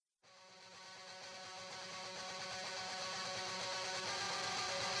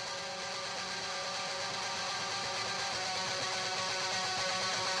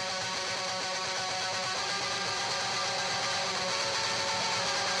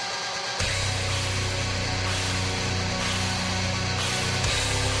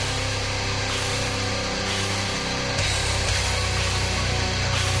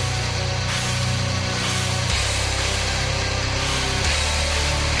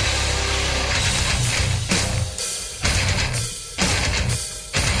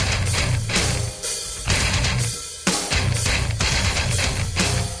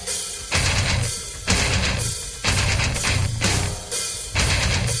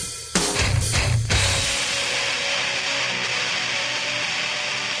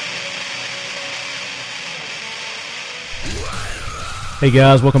Hey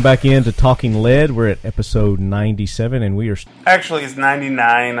guys, welcome back into Talking Lead. We're at episode 97, and we are Actually, it's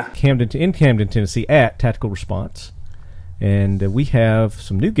 99. in Camden, Tennessee, at Tactical Response. And we have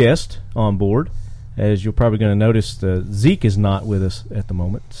some new guests on board. As you're probably going to notice, Zeke is not with us at the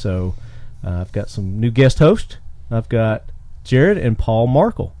moment. So I've got some new guest hosts. I've got Jared and Paul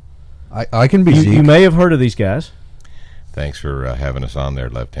Markle. I can be Zeke. You may have heard of these guys. Thanks for having us on there,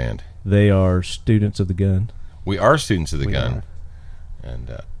 Left Hand. They are students of the gun. We are students of the gun. Are.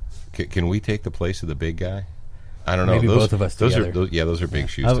 And can we take the place of the big guy? I don't know. Maybe both of us together. Those are big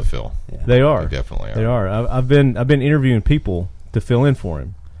shoes to fill. Yeah. They are. They definitely are. They are. I've been interviewing people to fill in for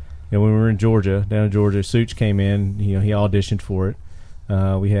him. You know, when we were in Georgia, down in Georgia, Such came in. You know, he auditioned for it.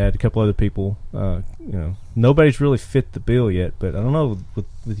 We had a couple other people. You know, nobody's really fit the bill yet. But I don't know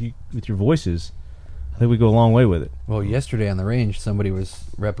with your voices. I think we go a long way with it. Well, yesterday on the range, somebody was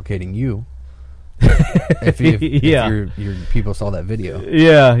replicating you. if your people saw that video.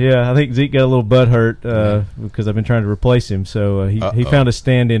 Yeah. I think Zeke got a little butthurt because I've been trying to replace him. So he found a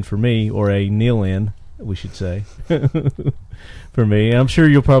stand-in for me, or a kneel-in, we should say, for me. And I'm sure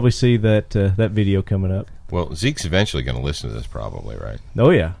you'll probably see that video coming up. Well, Zeke's eventually going to listen to this, probably, right?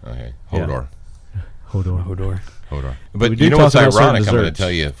 Oh yeah. Okay. Hodor. But you know what's ironic? I'm going to tell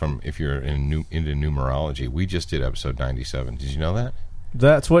you, if you're into numerology, we just did episode 97. Did you know that?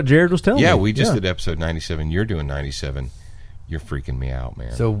 That's what Jared was telling me. Yeah, we just did episode 97. You're doing 97. You're freaking me out,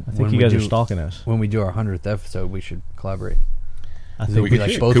 man. So I think you guys are stalking us. When we do our 100th episode, we should collaborate. I think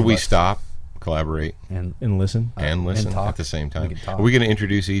could we stop, collaborate, and listen and talk at the same time? Are we going to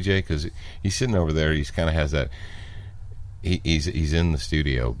introduce EJ? Because he's sitting over there. He's kind of has that. He's in the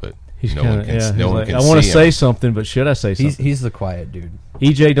studio, but no one can see him. I want to say something, but should I say something? He's the quiet dude.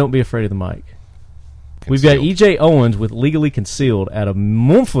 EJ, don't be afraid of the mic. Concealed. We've got E.J. Owens with Legally Concealed out of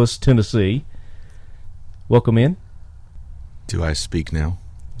Memphis, Tennessee. Welcome in. Do I speak now?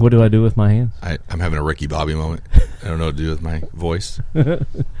 What do I do with my hands? I'm having a Ricky Bobby moment. I don't know what to do with my voice.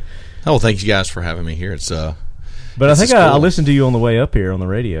 Oh, thank you guys for having me here. But I think I listened to you on the way up here on the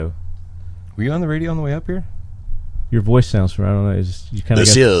radio. Were you on the radio on the way up here? Your voice sounds from, I don't know.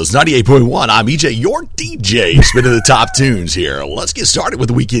 This is 98.1. I'm EJ, your DJ, spinning the top tunes here. Let's get started with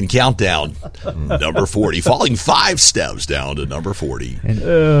the weekend countdown. Number 40, falling 5 steps down to number 40. And,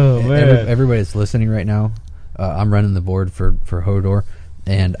 man. Everybody that's listening right now, I'm running the board for Hodor,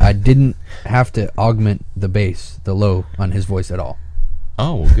 and I didn't have to augment the bass, the low, on his voice at all.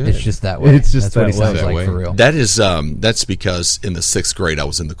 Oh, well, good. It's just that way. It's just that's what he sounds that like way. for real. That is, that's because in the 6th grade I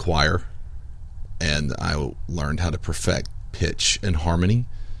was in the choir. And I learned how to perfect pitch and harmony.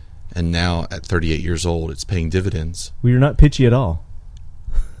 And now at 38 years old, it's paying dividends. Well, you're not pitchy at all.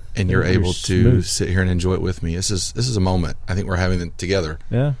 And you're able to sit here and enjoy it with me. This is a moment. I think we're having it together.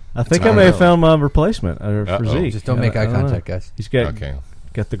 Yeah. I think I may have found my replacement for Zeke. Just don't make eye contact, guys. He's got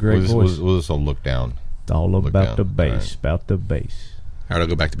the great voice. We'll just look down. It's all about the bass. About the bass. All right, I'll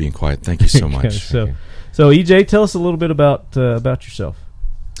go back to being quiet. Thank you so much. So EJ, tell us a little bit about yourself.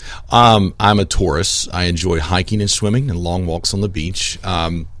 I'm a Taurus. I enjoy hiking and swimming and long walks on the beach.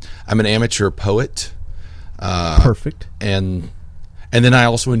 I'm an amateur poet. Perfect. And then I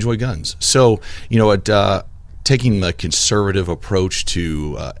also enjoy guns. So, taking the conservative approach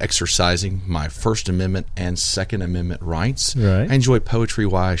to exercising my First Amendment and Second Amendment rights, right. I enjoy poetry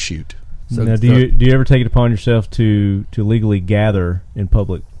while I shoot. So now, do you ever take it upon yourself to legally gather in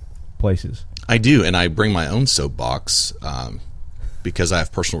public places? I do, and I bring my own soapbox. Because I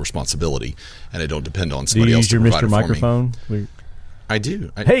have personal responsibility and I don't depend on somebody else to provide it for me. Do you use your Mr. Microphone? I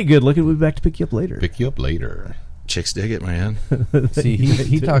do. Hey, good looking. We'll be back to pick you up later. Chicks dig it, man. See,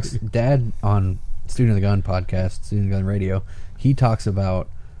 he talks, Dad on Student of the Gun podcast, Student of the Gun radio, he talks about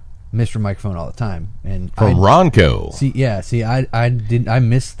Mr. Microphone all the time. And From Ronco. I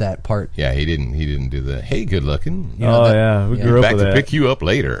missed that part. Yeah, he didn't do the, hey, good looking. We grew up back with to that. pick you up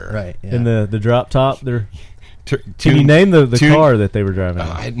later. Right. Yeah. And the drop top, they're... Can you name the car that they were driving?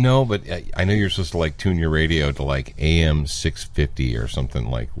 I know, but I know you're supposed to tune your radio to AM 650 or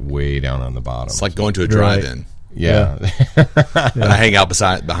something way down on the bottom. It's like going to a drive-in. Yeah. And I hang out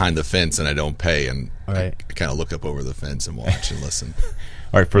behind the fence and I don't pay, and right. I kind of look up over the fence and watch and listen.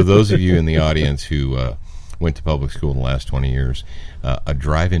 All right, for those of you in the audience who went to public school in the last 20 years, a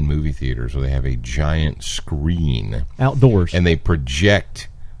drive-in movie theaters where they have a giant screen outdoors and they project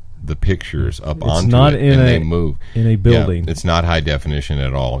the pictures up onto not it, in and a, they move in a building. Yeah, it's not high definition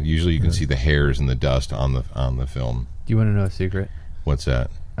at all. Usually, you can see the hairs and the dust on the film. Do you want to know a secret? What's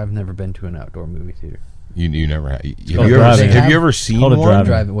that? I've never been to an outdoor movie theater. You never have. Have You ever seen one?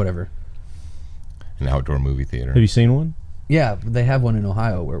 Drive-in, whatever. An outdoor movie theater. Have you seen one? Yeah, they have one in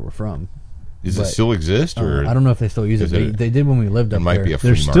Ohio where we're from. Does it still exist? Or I don't know if they still use it. They did when we lived up there.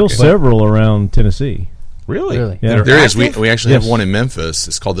 There's still several around Tennessee. Really? Yeah. There is. We actually have one in Memphis.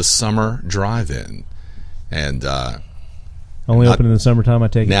 It's called the Summer Drive-In. And only open in the summertime, I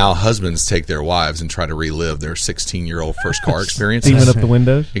take it. Now husbands take their wives and try to relive their 16-year-old first car experience. Steaming up the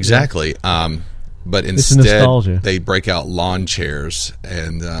windows? Exactly. But instead, they break out lawn chairs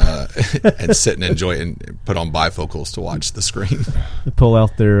and sit and enjoy it and put on bifocals to watch the screen. They pull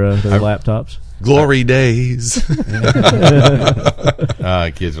out their laptops. Glory days.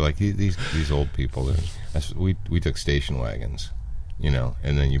 Kids are like, these old people. We took station wagons, and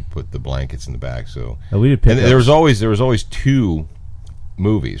then you put the blankets in the back. So we did pick and there was always 2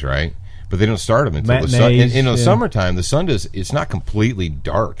 movies, right? But they don't start them until the sun. In the summertime, the sun it's not completely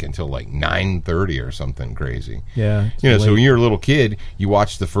dark until like 9:30 or something crazy. Yeah. So when you're a little kid, you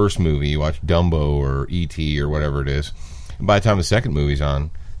watch the first movie, you watch Dumbo or E.T. or whatever it is. And by the time the second movie's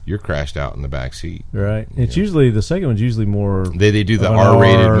on, you're crashed out in the back seat. Right. It's usually the second one's usually more. They do the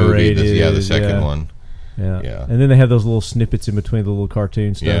R-rated movie. The second one. Yeah. And then they have those little snippets in between the little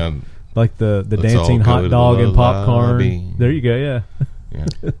cartoon stuff. Yeah. Like the dancing hot dog and popcorn. Lobby. There you go. Yeah.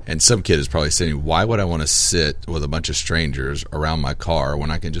 And some kid is probably saying, why would I want to sit with a bunch of strangers around my car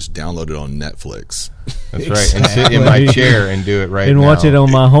when I can just download it on Netflix? That's right. And sit in my chair and do it right now. And watch it on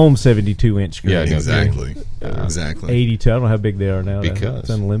my home 72-inch screen. Yeah, exactly. Exactly. 82. I don't know how big they are now. Because it's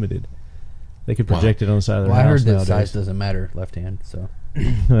unlimited. They could project it on the side of their house. I heard that nowadays. size doesn't matter left hand. So,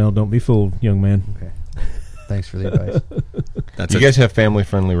 well, don't be fooled, young man. Okay. Thanks for the advice. You guys have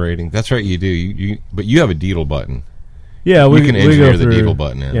family-friendly rating. That's right, you do. But you have a Deedle button. Yeah, we can engineer the Deedle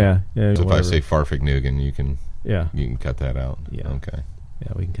button in. Yeah. So if I say Farfignugan, you can cut that out. Yeah. Okay.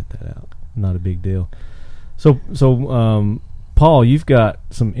 Yeah, we can cut that out. Not a big deal. So, Paul, you've got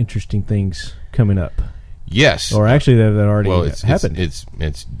some interesting things coming up. Yes. Or actually, that already happened.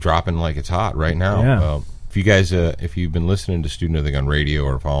 It's dropping like it's hot right now. Yeah. If you guys, if you've been listening to Student of the Gun Radio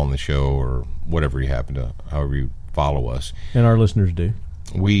or following the show or whatever you happen to, however you follow us, and our listeners do,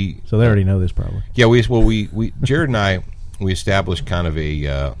 so they already know this probably. Yeah, we Jared and I, we established kind of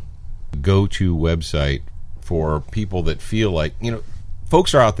a go-to website for people that feel like,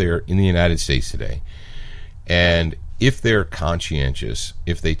 folks are out there in the United States today, and if they're conscientious,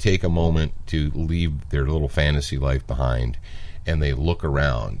 if they take a moment to leave their little fantasy life behind and they look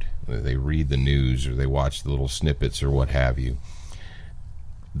around, they read the news or they watch the little snippets or what have you,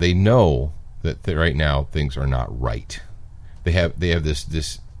 they know that right now things are not right. They have this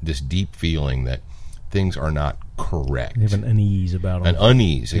deep feeling that things are not correct. They have an unease about them. An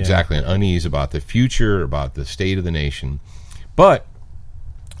unease, exactly. An unease about the future, about the state of the nation. But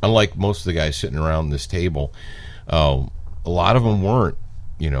unlike most of the guys sitting around this table, a lot of them weren't,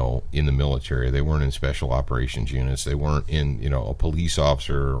 in the military. They weren't in special operations units. They weren't in, a police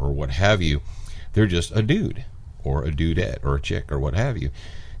officer or what have you. They're just a dude or a dudette or a chick or what have you.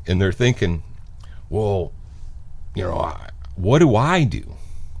 And they're thinking, well, what do I do?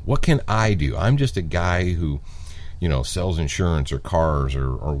 What can I do? I'm just a guy who, sells insurance or cars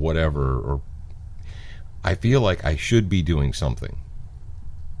or whatever. Or I feel like I should be doing something,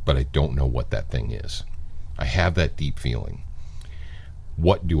 but I don't know what that thing is. I have that deep feeling.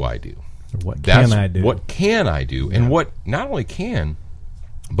 What do I do? What can I do? What can I do? And what not only can,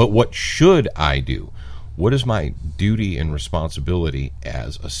 but what should I do? What is my duty and responsibility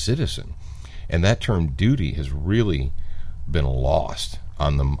as a citizen? And that term duty has really been lost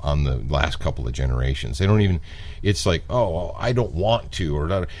on the last couple of generations. They don't even. It's like, oh, well, I don't want to, or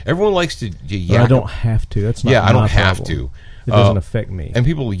not. Everyone likes to yak. I don't have to. That's not. Yeah, I don't have have to. It doesn't affect me. And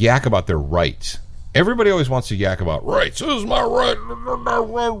people yak about their rights. Everybody always wants to yak about rights. This is my right.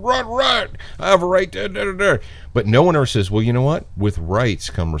 Right. I have a right to. But no one ever says, well, you know what? With rights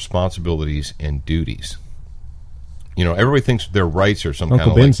come responsibilities and duties. Everybody thinks their rights are some Uncle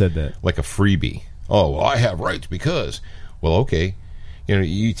kind of Ben said that. Like a freebie. Oh, well, I have rights because. Well, okay.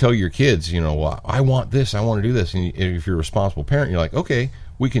 You tell your kids, well, I want this, I want to do this. And if you're a responsible parent, you're like, okay,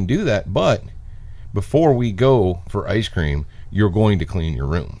 we can do that. But before we go for ice cream, you're going to clean your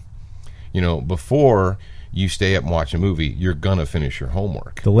room. Before you stay up and watch a movie, you're going to finish your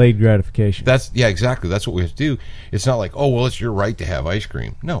homework. Delayed gratification. Exactly. That's what we have to do. It's not like, oh, well, it's your right to have ice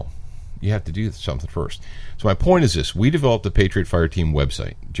cream. No, you have to do something first. So my point is this. We developed the Patriot Fire Team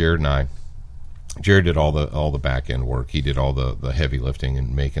website, Jared and I. Jared did all the back end work. He did all the heavy lifting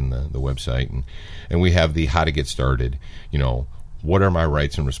and making the website, and we have the how to get started. What are my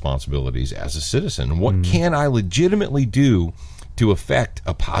rights and responsibilities as a citizen, and what can I legitimately do to affect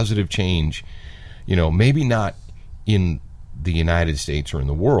a positive change? Maybe not in the United States or in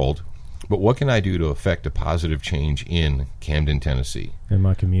the world, but what can I do to affect a positive change in Camden, Tennessee, In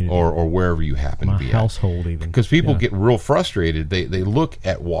my community. or wherever you happen my to be household even. Because people Yeah. get real frustrated. They look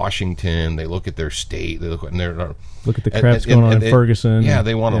at Washington, they look at their state, they look at Look at the crap that's going on in Ferguson. Yeah,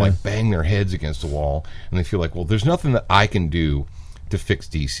 they want to Yeah. like bang their heads against the wall, and they feel like, well, there's nothing that I can do to fix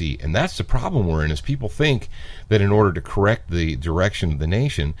DC. And that's the problem we're in, is people think that in order to correct the direction of the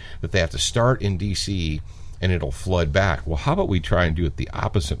nation, that they have to start in DC and it'll flood back. Well, how about we try and do it the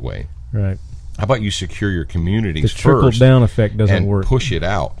opposite way? Right. How about you secure your The communities trickle first down effect doesn't and work. push it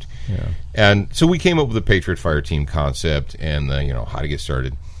out? Yeah. And so we came up with the Patriot Fire Team concept and how to get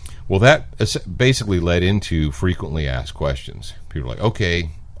started. Well, that basically led into frequently asked questions. People are like,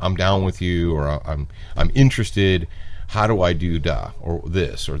 okay, I'm down with you, or I'm interested. How do I do or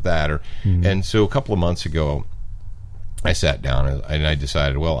this or that? And so a couple of months ago, I sat down and I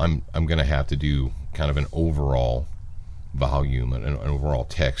decided, well, I'm going to have to do kind of an overall volume, an overall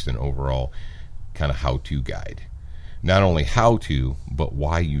text, an overall kind of how-to guide. Not only how to, but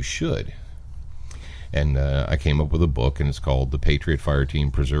why you should. And I came up with a book, and it's called The Patriot Fire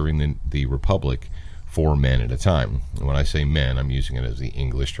Team, Preserving the Republic for Men at a Time. And when I say men, I'm using it as the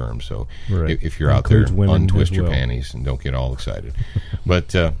English term. So Right. if you're out there, Includes women untwist as your well. panties and don't get all excited.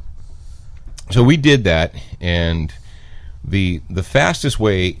 But so we did that, and the fastest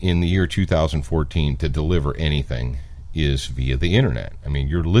way in the year 2014 to deliver anything is via the internet. I mean,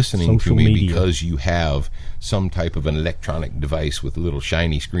 you're listening Social to me media. because you have some type of an electronic device with a little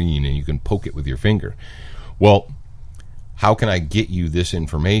shiny screen and you can poke it with your finger. Well, how can I get you this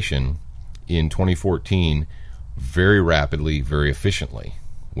information in 2014 very rapidly, very efficiently?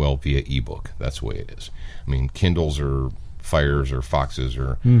 Well, via ebook. That's the way it is. I mean, Kindles or Fires or Foxes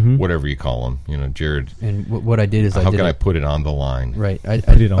or whatever you call them. Jared, And what I did is how I did can I it, put it on the line? right. I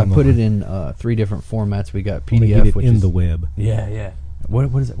Put it on I the put line. it in 3 different formats. We got Let me PDF, get it which in is the web. yeah. What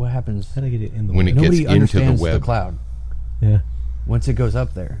is it? What happens? How do I get it in the When web? it gets Nobody into the understands web. cloud. Yeah. Once it goes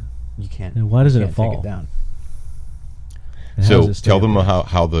up there, you can't. And why doesn't you it can't fall? Take it down. And how So does it stay tell up them there?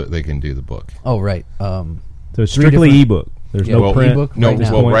 how they can do the book. Oh, right. So it's 3 strictly different- ebook. There's Yeah, no well, print. ebook No, right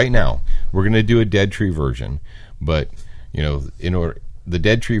now. well, Point. right now we're going to do a Dead Tree version, but in order, the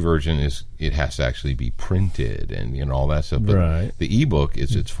Dead Tree version it has to actually be printed and all that stuff. But Right. the ebook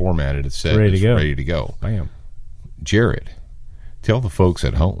it's formatted, it's set, Ready to it's go. ready to go. Bam. Jared, tell the folks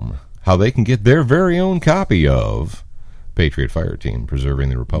at home how they can get their very own copy of Patriot Fire Team, Preserving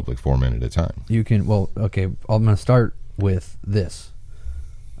the Republic 4 Men at a Time. You can. Well, okay. I'm going to start with this.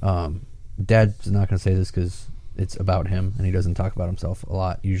 Dad's not going to say this because it's about him, and he doesn't talk about himself a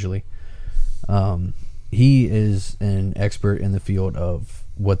lot usually. He is an expert in the field of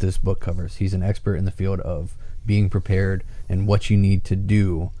what this book covers. He's an expert in the field of being prepared and what you need to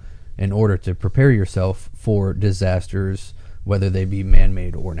do in order to prepare yourself for disasters, whether they be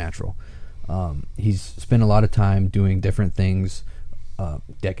man-made or natural. He's spent a lot of time doing different things,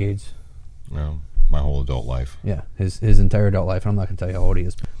 decades. My whole adult life. Yeah, his entire adult life. I'm not going to tell you how old he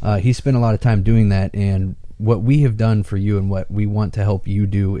is. He spent a lot of time doing that, and what we have done for you and what we want to help you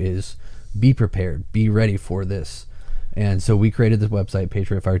do is be prepared, be ready for this. And so we created this website,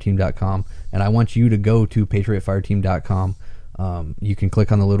 patriotfireteam.com, and I want you to go to patriotfireteam.com. You can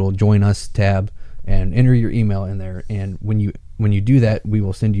click on the little Join Us tab and enter your email in there, and when you do that, we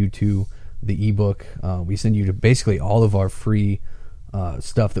will send you to the ebook. We send you to basically all of our free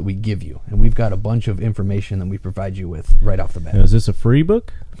stuff that we give you, and we've got a bunch of information that we provide you with right off the bat. Now, is this a free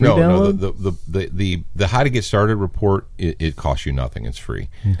book? Free No, download? the How to Get Started report, it costs you nothing. It's free.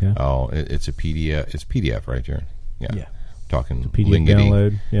 Okay. Oh, it's a PDF. It's PDF, right, Jared? Yeah. Talking PDF Lingity.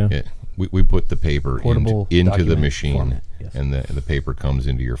 download. Yeah. We put the paper Portable into the document machine, format, yes. and the paper comes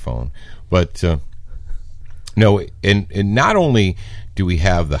into your phone. But no, and not only do we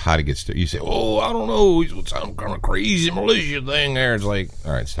have the How to Get Started. You say, oh, I don't know, it's some kind of crazy militia thing there. It's like,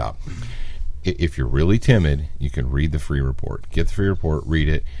 all right, stop. If you're really timid, you can read the free report. Get the free report, read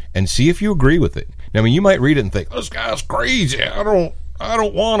it, and see if you agree with it. Now, I mean, you might read it and think, this guy's crazy. I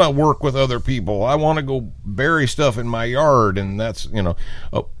don't want to work with other people. I want to go bury stuff in my yard, and that's,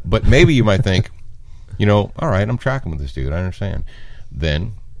 but maybe you might think, all right, I'm tracking with this dude. I understand.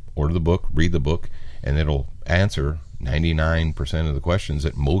 Then order the book, read the book, and it'll answer 99% of the questions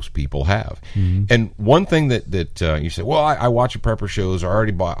that most people have. Mm-hmm. And one thing that you say, well, I watch your prepper shows. I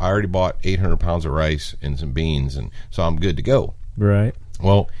already bought 800 pounds of rice and some beans, and so I'm good to go. Right.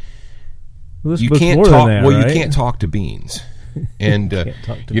 Well, this you book's can't more talk. than that, Well, right? you can't talk to beans, and Can't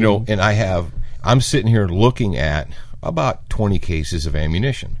talk to beans. and I'm sitting here looking at about 20 cases of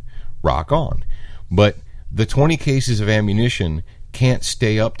ammunition. Rock on, but the 20 cases of ammunition can't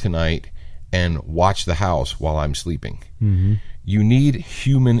stay up tonight and watch the house while I'm sleeping. Mm-hmm. you need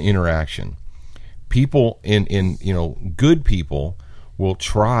human interaction. People good people will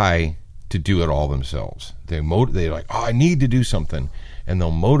try to do it all themselves. They're like, oh, I need to do something, and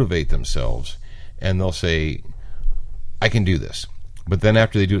they'll motivate themselves, and they'll say, I can do this. But then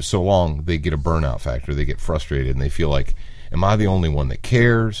after they do it so long, they get a burnout factor. They get frustrated, and they feel like, am I the only one that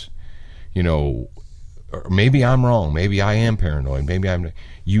cares? Or maybe I'm wrong. Maybe I am paranoid.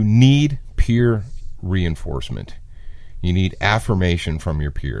 You need peer reinforcement. You need affirmation from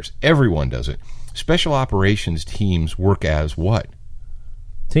your peers. Everyone does it. Special operations teams work as what?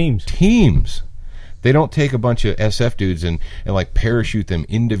 Teams. They don't take a bunch of SF dudes and like parachute them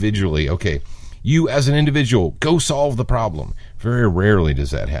individually. Okay, you as an individual, go solve the problem. Very rarely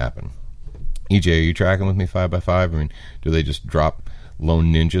does that happen. EJ, are you tracking with me 5x5? I mean, do they just drop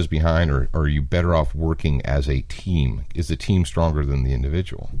lone ninjas behind, or are you better off working as a team? Is the team stronger than the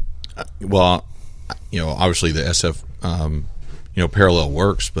individual? Well, obviously the SF, parallel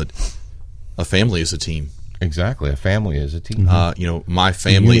works, but a family is a team. Exactly, a family is a team. My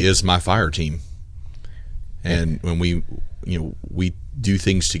family is my fire team, and when we do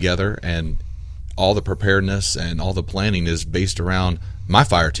things together, and all the preparedness and all the planning is based around my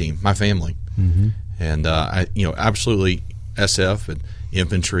fire team, my family, and absolutely SF and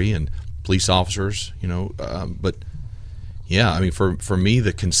infantry and police officers, but yeah, I mean, for me,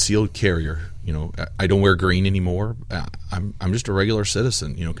 the concealed carrier, I don't wear green anymore. I'm just a regular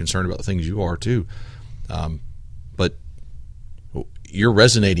citizen, concerned about the things you are too. But you're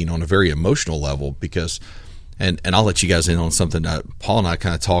resonating on a very emotional level because, and I'll let you guys in on something. Paul and I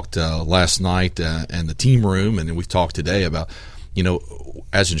kind of talked last night in the team room, and then we've talked today about,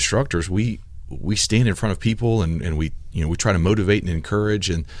 as instructors, we stand in front of people and we try to motivate and encourage,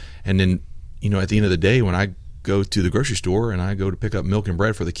 and then at the end of the day, when I go to the grocery store and I go to pick up milk and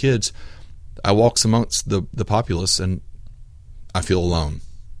bread for the kids, I walk amongst the populace and I feel alone.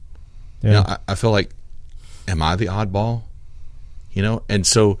 Yeah. I feel like, am I the oddball? And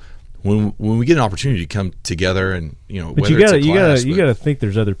so when we get an opportunity to come together and but you gotta think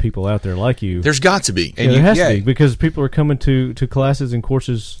there's other people out there like you. There's got to be, and there has to be, because people are coming to classes and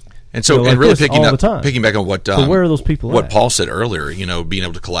courses. And so, like and really picking back on what so where are those people what at? Paul said earlier, being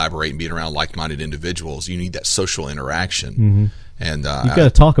able to collaborate and being around like-minded individuals, you need that social interaction, and you've got to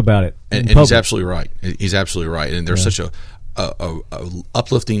talk about it. And he's absolutely right. He's absolutely right. And there's such a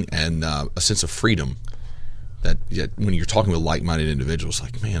uplifting and a sense of freedom that when you're talking with like-minded individuals,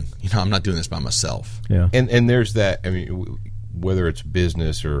 like, man, I'm not doing this by myself. Yeah. And there's that. I mean, whether it's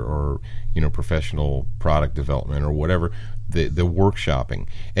business or professional product development or whatever. The workshopping,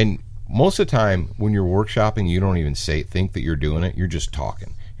 and most of the time when you're workshopping, you don't even think that you're doing it. You're just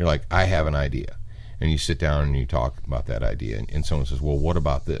talking. You're like, I have an idea, and you sit down and you talk about that idea, and someone says, well, what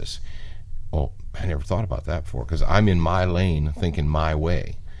about this? Well, I never thought about that before, because I'm in my lane thinking my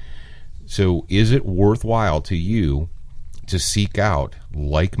way. So is it worthwhile to you to seek out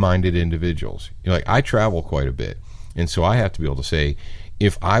like-minded individuals? I travel quite a bit, and so I have to be able to say,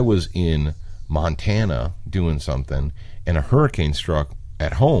 if I was in Montana doing something and a hurricane struck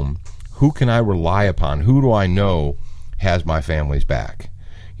at home, who can I rely upon? Who do I know has my family's back?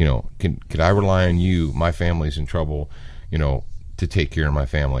 Could I rely on you? My family's in trouble, to take care of my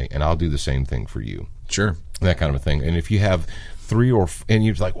family, and I'll do the same thing for you. Sure. That kind of a thing. And if you have and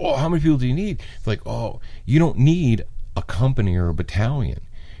you're like, well, how many people do you need? It's like, oh, you don't need a company or a battalion.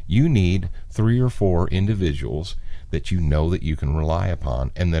 You need 3 or 4 individuals that that you can rely upon,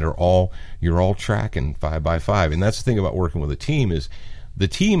 and that you're all tracking 5x5. And that's the thing about working with a team, is the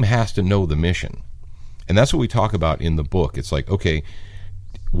team has to know the mission. And that's what we talk about in the book. It's like, okay,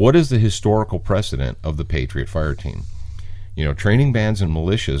 what is the historical precedent of the Patriot Fire Team? Training bands and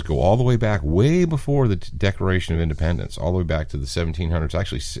militias go all the way back, way before the Declaration of Independence, all the way back to the 1700s,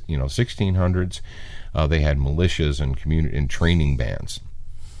 actually, 1600s. They had militias and community and training bands.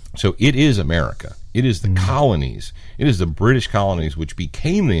 So it is America. It is the colonies. It is the British colonies which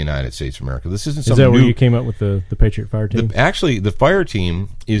became the United States of America. This isn't something new. Is that where you came up with the Patriot Fire Team? Actually, the fire team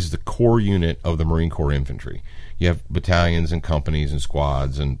is the core unit of the Marine Corps infantry. You have battalions and companies and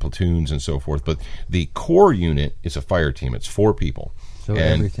squads and platoons and so forth, but the core unit is a fire team. It's 4 people. So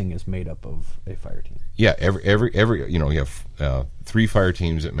everything is made up of a fire team. Yeah, every you have 3 fire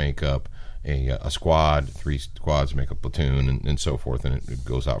teams that make up a squad, 3 squads make a platoon, and so forth, and it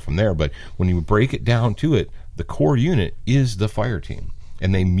goes out from there. But when you break it down to it, the core unit is the fire team,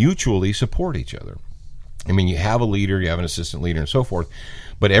 and they mutually support each other. I mean, you have a leader, you have an assistant leader, and so forth,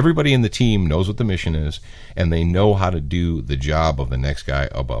 but everybody in the team knows what the mission is, and they know how to do the job of the next guy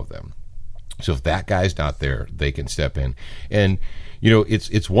above them. So if that guy's not there, they can step in. And,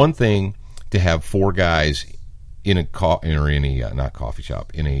 it's one thing to have 4 guys in a not coffee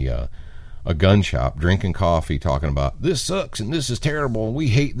shop, in a gun shop, drinking coffee, talking about this sucks and this is terrible and we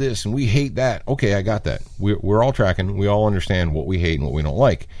hate this and we hate that. Okay, I got that. We're all tracking. We all understand what we hate and what we don't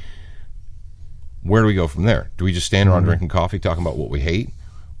like. Where do we go from there? Do we just stand around drinking coffee talking about what we hate,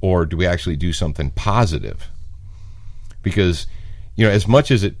 or do we actually do something positive? Because, as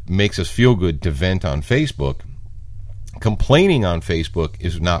much as it makes us feel good to vent on Facebook, complaining on Facebook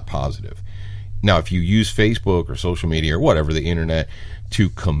is not positive. Now, if you use Facebook or social media or whatever, the internet, to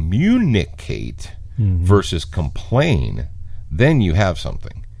communicate versus complain, then you have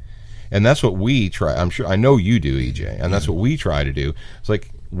something. And that's what we try. I know you do, EJ, and that's what we try to do. It's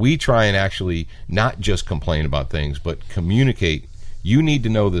like we try and actually not just complain about things, but communicate. You need to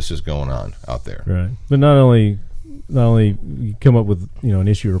know this is going on out there. Right. But not only you come up with an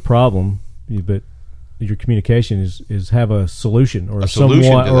issue or problem, but your communication is have a solution or a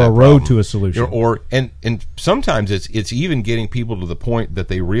solution to or a road problem. to a solution. And sometimes it's even getting people to the point that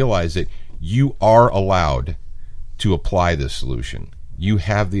they realize that you are allowed to apply this solution. You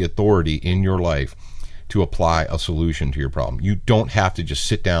have the authority in your life to apply a solution to your problem. You don't have to just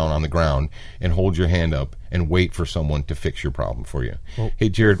sit down on the ground and hold your hand up and wait for someone to fix your problem for you. Well, hey,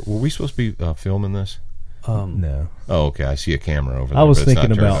 Jared, were we supposed to be filming this? No. Oh, okay. I see a camera over there. I was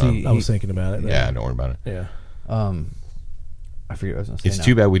thinking about it. Yeah, don't worry about it. Yeah. I forget what I was going to say. It's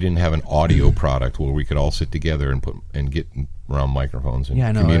too bad we didn't have an audio product where we could all sit together and get around microphones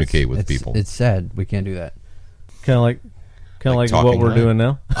and communicate with people. It's sad we can't do that. Kind of like what we're doing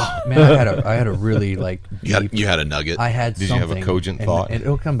now. Man, I had a really deep, you had a nugget. I had Did something. you have a cogent thought? And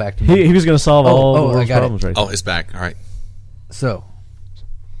it'll come back to me. He was going to solve all the world's problems right now. Oh, it's back. All right. So,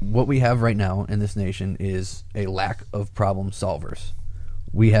 what we have right now in this nation is a lack of problem solvers.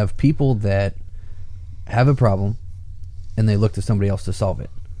 We have people that have a problem and they look to somebody else to solve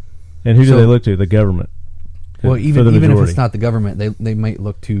it. And who do they look to? The government. Well, even if it's not the government, they might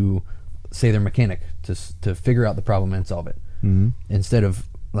look to, say, their mechanic to figure out the problem and solve it. Mm-hmm. Instead of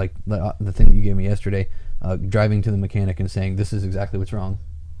like the thing that you gave me yesterday, driving to the mechanic and saying this is exactly what's wrong,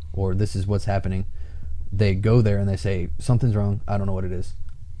 or this is what's happening. They go there and they say something's wrong. I don't know what it is.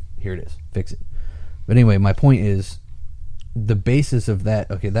 Here it is. Fix it. But anyway, my point is the basis of that.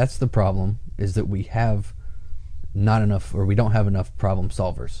 Okay, that's the problem. Is that we have not enough, or we don't have enough problem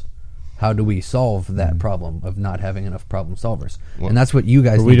solvers. How do we solve that problem of not having enough problem solvers? Well, and that's what you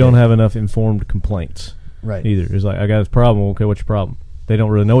guys. We don't have enough informed complaints. Right. Either. It's like, I got this problem. Okay, what's your problem? They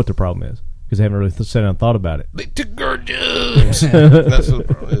don't really know what their problem is because they haven't really sat down and thought about it. They took our jobs. That's what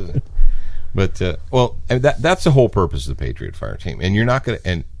the problem is. But that's the whole purpose of the Patriot Fire Team. And you're not going to.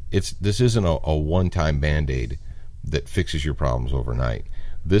 And this isn't a one-time Band-Aid that fixes your problems overnight.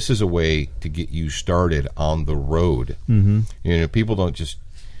 This is a way to get you started on the road. Mm-hmm. People don't just.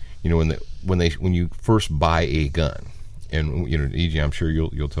 When you first buy a gun, and EJ, I'm sure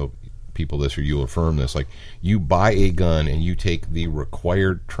you'll tell people this, or you'll affirm this, like you buy a gun and you take the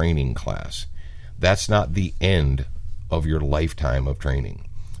required training class. That's not the end of your lifetime of training.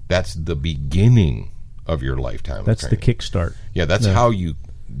 That's the beginning of your lifetime. That's of training. The kickstart. Yeah, that's how you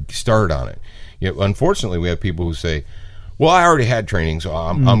start on it. Unfortunately, we have people who say, well, I already had training, so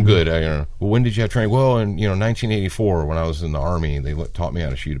I'm good. Well, when did you have training? Well, in 1984, when I was in the Army, they taught me how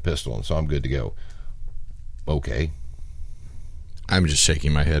to shoot a pistol, and so I'm good to go. Okay. I'm just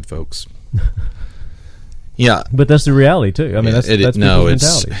shaking my head, folks. Yeah, but that's the reality too. I mean, that's people's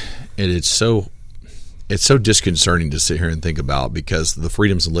mentality. It's so disconcerting to sit here and think about, because the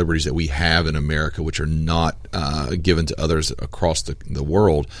freedoms and liberties that we have in America, which are not given to others across the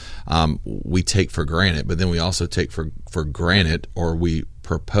world, we take for granted. But then we also take for granted, or we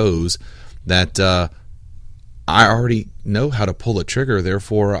propose that I already know how to pull a trigger,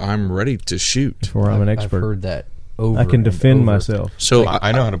 therefore I'm ready to shoot. Therefore I'm an expert. I've heard that over. I can defend myself. So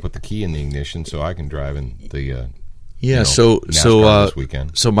I know how to put the key in the ignition, so I can drive in the NASCAR this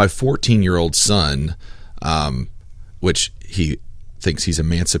weekend. So my 14-year-old son, which he thinks he's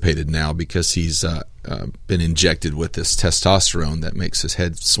emancipated now because he's been injected with this testosterone that makes his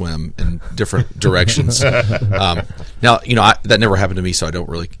head swim in different directions. Now, that never happened to me, so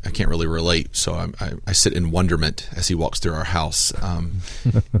I can't really relate. So I sit in wonderment as he walks through our house.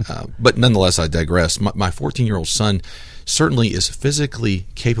 But nonetheless, I digress. My 14-year-old son certainly is physically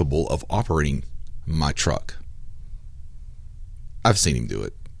capable of operating my truck. I've seen him do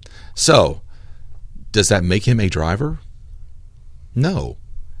it. So, does that make him a driver? No.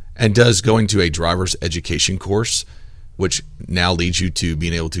 And does going to a driver's education course, which now leads you to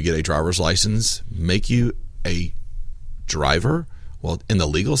being able to get a driver's license, make you a driver? Well, in the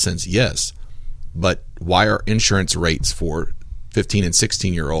legal sense, yes. But why are insurance rates for 15 and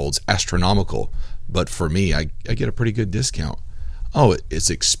 16-year-olds astronomical? but for me, I get a pretty good discount. Oh, it's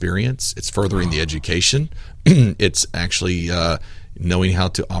experience. It's furthering the education. It's actually knowing how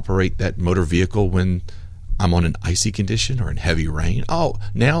to operate that motor vehicle when I'm on an icy condition or in heavy rain. Oh,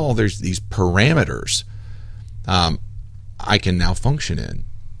 now there's these parameters I can now function in.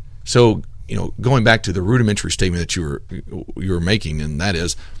 So, going back to the rudimentary statement that you were making, and that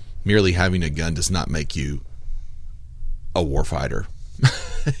is merely having a gun does not make you a warfighter.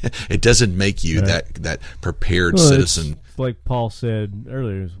 It doesn't make you that prepared citizen. It's like Paul said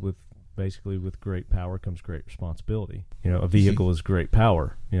earlier, with great power comes great responsibility. A vehicle is great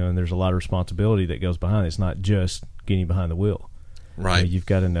power, and there's a lot of responsibility that goes behind it. It's not just getting behind the wheel. Right. You've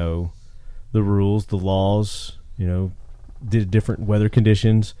got to know the rules, the laws, different weather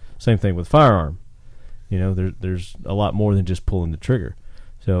conditions. Same thing with firearm. There's a lot more than just pulling the trigger.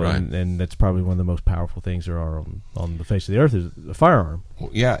 So, right. and that's probably one of the most powerful things there are on the face of the earth is a firearm. Well,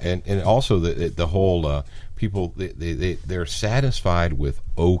 yeah, and also the whole people they're satisfied with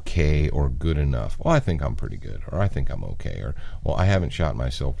okay or good enough. Well, I think I'm pretty good, or I think I'm okay, or well, I haven't shot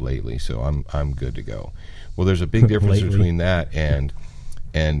myself lately, so I'm good to go. Well, there's a big difference between that and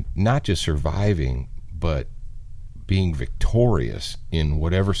not just surviving, but being victorious in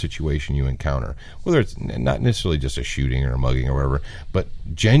whatever situation you encounter, whether it's not necessarily just a shooting or a mugging or whatever, but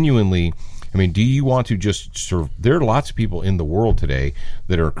genuinely, I mean, do you want to just serve? There are lots of people in the world today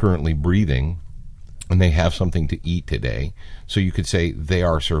that are currently breathing and they have something to eat today. So you could say they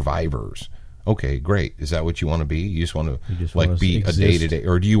are survivors. Okay, great. Is that what you want to be? You just want to be exist. A day-to-day,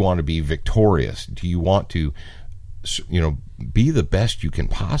 or do you want to be victorious? Do you want to, be the best you can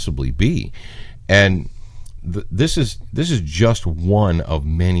possibly be? And this is just one of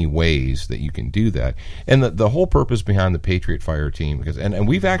many ways that you can do that. And the whole purpose behind the Patriot Fire Team, because and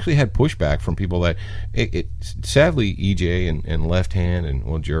we've actually had pushback from people that sadly EJ and Left Hand and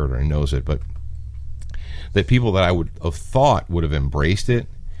well Jared already knows it, but that people that I would have thought would have embraced it,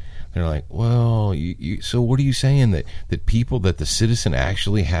 they're like, well, so what are you saying, that the citizen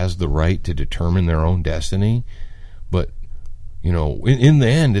actually has the right to determine their own destiny, but in the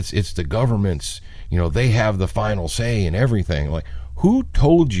end it's the government's. They have the final say in everything. Like, who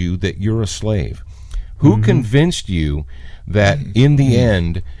told you that you're a slave? Who convinced you that in the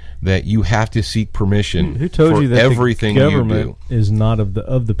end that you have to seek permission? Who told for you that everything the government you do? is not of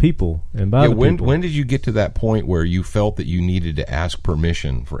the people and by the people? When did you get to that point where you felt that you needed to ask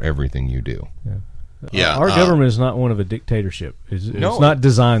permission for everything you do? Yeah, our government is not one of a dictatorship. It's not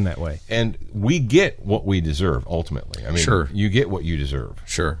designed that way. And we get what we deserve, ultimately. I mean, sure. You get what you deserve.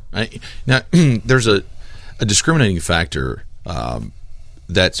 Sure. Now, there's a discriminating factor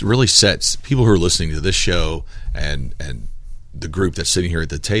that really sets people who are listening to this show and the group that's sitting here at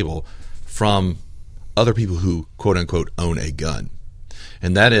the table from other people who, quote unquote, own a gun.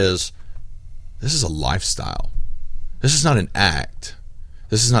 And that is, this is a lifestyle. This is not an act.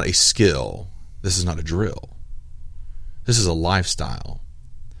 This is not a skill. This is not a drill. This is a lifestyle.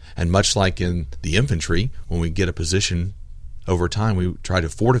 And much like in the infantry, when we get a position over time, we try to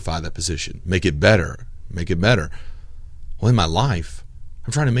fortify that position, make it better. Well, in my life,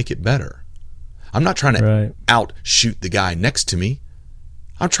 I'm trying to make it better. I'm not trying to outshoot the guy next to me.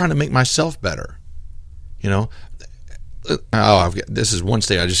 I'm trying to make myself better. This is one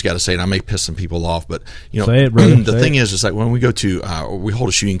state I just got to say, and I may piss some people off, but say it, brother. The thing is, it's like when we go to we hold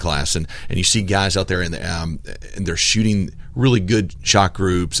a shooting class, and you see guys out there and they're shooting really good shot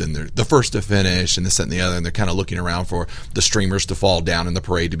groups, and they're the first to finish, and this, that, and the other, and they're kind of looking around for the streamers to fall down in the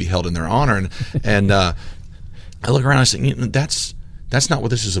parade to be held in their honor, and I look around and I say, that's not what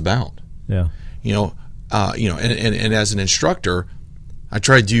this is about. Yeah. And as an instructor, I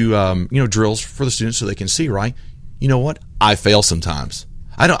try to do drills for the students so they can see, right? You know what? I fail sometimes.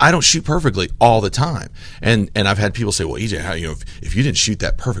 I don't shoot perfectly all the time. And I've had people say, well, EJ, how, if you didn't shoot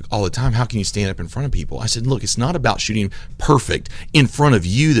that perfect all the time, how can you stand up in front of people? I said, look, it's not about shooting perfect in front of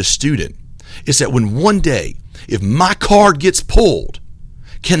you, the student. It's that when one day, if my card gets pulled,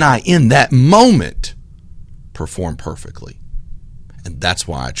 can I, in that moment, perform perfectly? And that's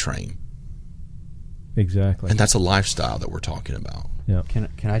why I train. Exactly. And that's a lifestyle that we're talking about. Yeah. Can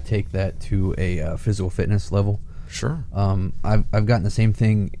I take that to a physical fitness level? Sure. I've gotten the same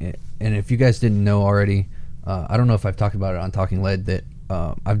thing, and if you guys didn't know already, I don't know if I've talked about it on Talking Lead, that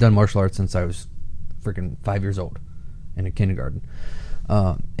I've done martial arts since I was freaking 5 years old in a kindergarten.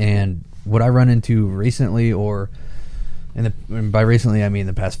 And what I run into recently, and by recently I mean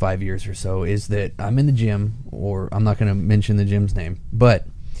the past 5 years or so, is that I'm in the gym, or I'm not going to mention the gym's name, but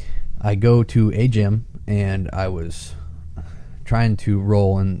I go to a gym and I was trying to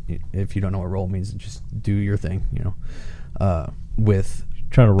roll, and if you don't know what roll means, just do your thing, with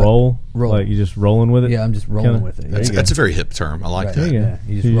Trying to roll? roll. Like you just rolling with it? Yeah, I'm just rolling Kinda? with it. That's a very hip term. I like Right. that. There you go. Yeah,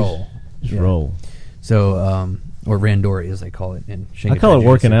 you just roll. Just Yeah. roll. So, or randori as they call it in Shingatay I call it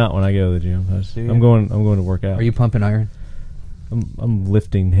working Jiu-Jitsu. out when I go to the gym. Do you? I'm going to work out. Are you pumping iron? I'm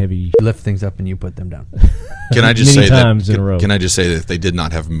lifting heavy. You lift things up and you put them down. Can I just Many say times that? in a row. Can I just say that if they did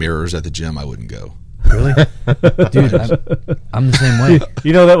not have mirrors at the gym, I wouldn't go. Really? Dude, I'm the same way.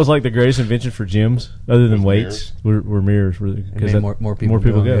 You know that was like the greatest invention for gyms, other than weights, were mirrors. It Because made more people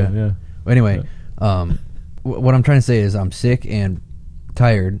go. yeah. Yeah. Well, anyway, what I'm trying to say is I'm sick and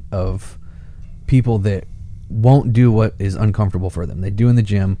tired of people that won't do what is uncomfortable for them. They do in the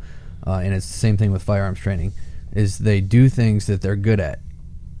gym, and it's the same thing with firearms training, is they do things that they're good at.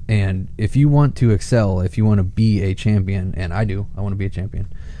 And if you want to excel, if you want to be a champion, and I want to be a champion,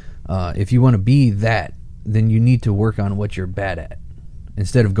 if you want to be that, then you need to work on what you're bad at.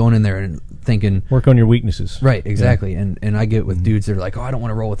 Instead of going in there and thinking, Work on your weaknesses. right, exactly. And I get with dudes that are like, oh, I don't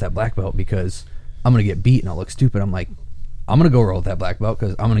want to roll with that black belt because I'm going to get beat and I'll look stupid. I'm like, I'm going to go roll with that black belt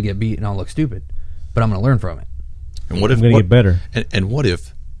because I'm going to get beat and I'll look stupid. But I'm going to learn from it. And what if I'm going to get better. And what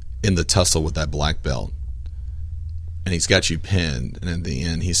if in the tussle with that black belt, and he's got you pinned, and in the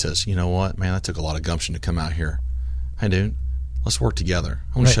end he says, "You know what, man? That took a lot of gumption to come out here. Hey, dude, let's work together.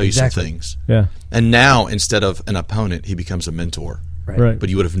 I want Right, to show you exactly. some things." Yeah. And now, instead of an opponent, he becomes a mentor. Right. But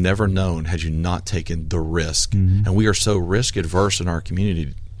you would have never known had you not taken the risk. Mm-hmm. And we are so risk adverse in our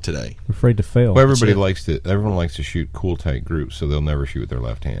community today. We're afraid to fail. Well, everybody That's it. everyone likes to shoot cool tight groups, so they'll never shoot with their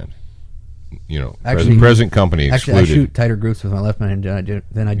left hand. You know, Actually- present company Actually, I excluded. shout tighter groups with my left hand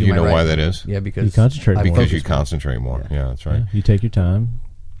than I do my You know right. why that is? Yeah, because You concentrate I more. Because you focus more. concentrate more. Yeah, that's right. Yeah, you take your time.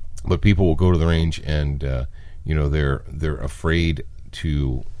 But people will go to the range and they're afraid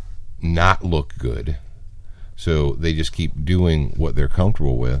to not look good, so they just keep doing what they're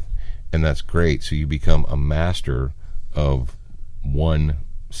comfortable with, and that's great. So you become a master of one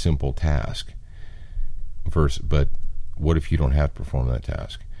simple task. But what if you don't have to perform that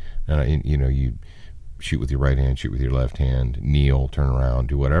task? You shoot with your right hand, shoot with your left hand, kneel, turn around,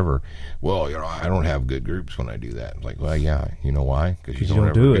 do whatever. Well, I don't have good groups when I do that. It's like, well, yeah, you know why? Because you don't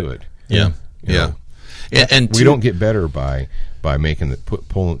ever do it. Yeah. You know? And We don't get better by making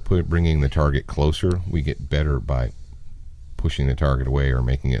bringing the target closer. We get better by pushing the target away or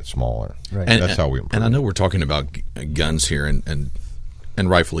making it smaller. Right. That's how we improve. And I know we're talking about guns here, and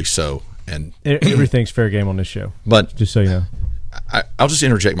rightfully so. And Everything's fair game on this show. but Just so you know. I'll just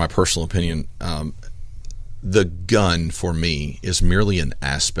interject my personal opinion. The gun for me is merely an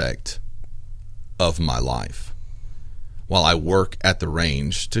aspect of my life. While I work at the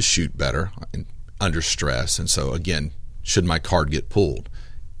range to shoot better under stress, and so again, should my card get pulled,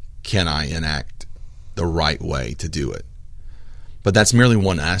 can I enact the right way to do it? But that's merely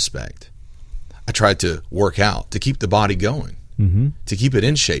one aspect. I try to work out to keep the body going, to keep it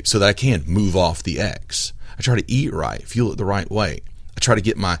in shape so that I can move off the X. I try to eat right, fuel it the right way. I try to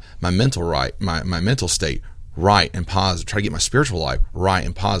get my mental right, my mental state right and positive. Try to get my spiritual life right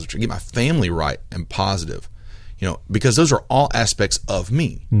and positive. Try to get my family right and positive. Because those are all aspects of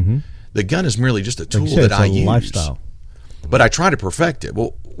me. The gun is merely just a tool Like you said, that I it's a use. lifestyle. But I try to perfect it.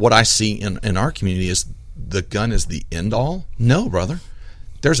 Well, what I see in our community is the gun is the end all. No, brother.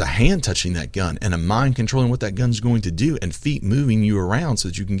 There's a hand touching that gun and a mind controlling what that gun's going to do and feet moving you around so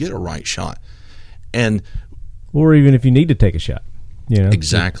that you can get a right shot. And Or even if you need to take a shot.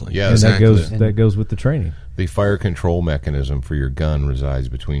 exactly. Yeah, And exactly. that goes with the training. The fire control mechanism for your gun resides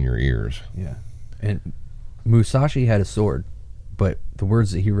between your ears. Yeah. And Musashi had a sword, but the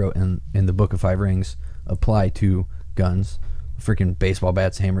words that he wrote in the Book of Five Rings apply to guns, freaking baseball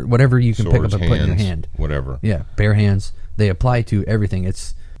bats, hammer, whatever you can Swords, pick up and put in your hands, hand. whatever. Yeah, bare hands. They apply to everything.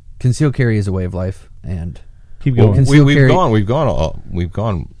 It's concealed carry is a way of life, and Keep Well, going. Concealed we've carry-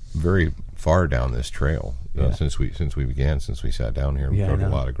 gone very far down this trail since we sat down here. We've Yeah, I covered a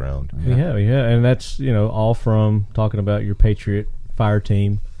know. lot of ground. Yeah, and that's all from talking about your Patriot Fire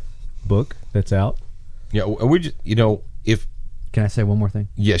Team book that's out. Yeah, we just if can I say one more thing?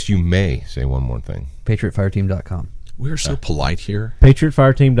 yes, you may say one more thing. PatriotFireteam.com. We're so polite here.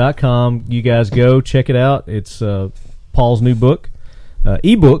 PatriotFireteam.com. You guys go check it out. It's Paul's new book,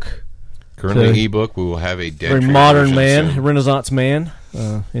 ebook. Currently, So- ebook. We will have a dead Very tree modern version man, soon. Renaissance man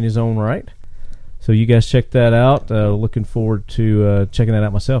in his own right. So you guys check that out. Looking forward to checking that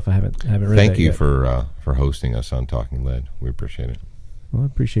out myself. I haven't read Thank that you yet. for hosting us on Talking Lead. We appreciate it. Well, I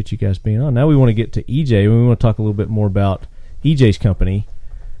appreciate you guys being on. Now we want to get to EJ. We want to talk a little bit more about EJ's company,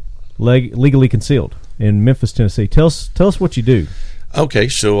 Legally Concealed in Memphis, Tennessee. Tell us what you do. Okay,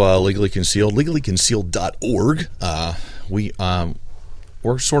 so Legally Concealed, legallyconcealed.org.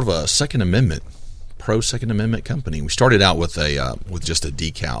 We're sort of a Second Amendment pro Second Amendment company. We started out with just a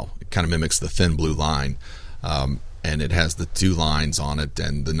decal. It kind of mimics the thin blue line, and it has the 2 lines on it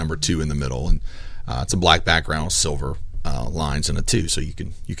and the number 2 in the middle. And it's a black background with silver lines and a 2. So you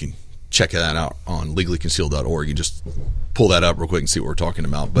can check that out on legallyconcealed.org. You just pull that up real quick and see what we're talking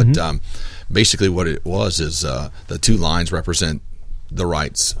about. But basically, what it was is the 2 lines represent the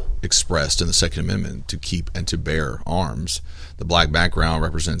rights expressed in the Second Amendment to keep and to bear arms. The black background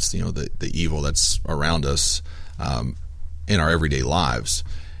represents, the evil that's around us in our everyday lives,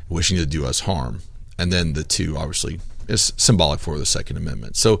 wishing to do us harm. And then the 2, obviously, is symbolic for the Second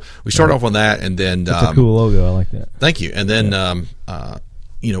Amendment. So we start off on that, and then that's a cool logo. I like that. Thank you. And then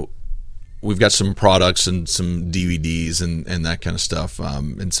we've got some products and some DVDs and that kind of stuff,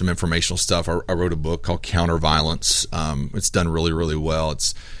 and some informational stuff. I wrote a book called Counterviolence. It's done really, really well.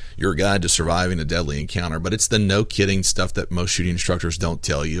 It's your guide to surviving a deadly encounter, but it's the no-kidding stuff that most shooting instructors don't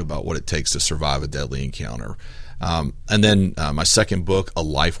tell you about what it takes to survive a deadly encounter. And then my second book, A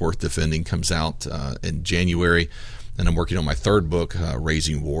Life Worth Defending, comes out in January. And I'm working on my third book,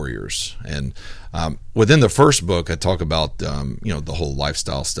 Raising Warriors. And within the first book, I talk about the whole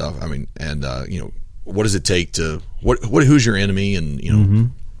lifestyle stuff. I mean, and what does it take to who's your enemy?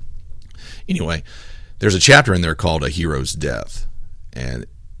 And anyway, there's a chapter in there called A Hero's Death, and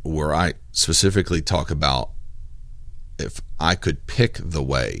where I specifically talk about if I could pick the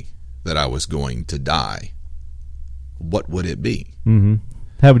way that I was going to die, what would it be? Mm-hmm.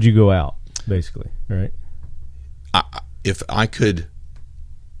 How would you go out, basically, right? If I could,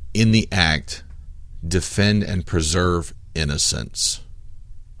 in the act, defend and preserve innocence,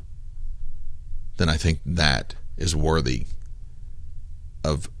 then I think that is worthy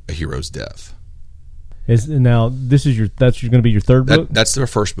of a hero's death. Now, that's going to be your third book? That's the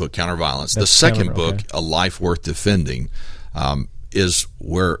first book, Counterviolence. The second book, A Life Worth Defending, is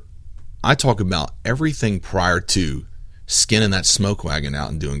where I talk about everything prior to skinning that smoke wagon out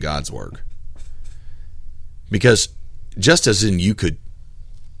and doing God's work. Because just as in you could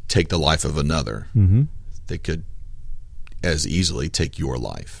take the life of another, they could as easily take your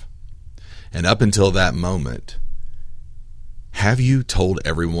life. And up until that moment, have you told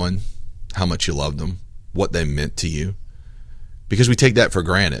everyone how much you loved them, what they meant to you? Because we take that for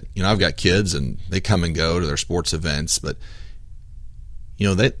granted. I've got kids and they come and go to their sports events, but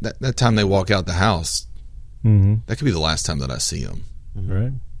that time they walk out the house, that could be the last time that I see them.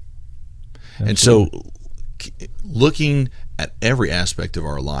 Right. And so looking at every aspect of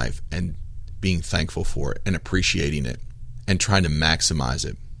our life and being thankful for it and appreciating it and trying to maximize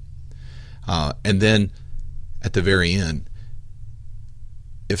it. And then at the very end,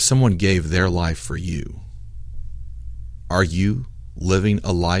 if someone gave their life for you, are you living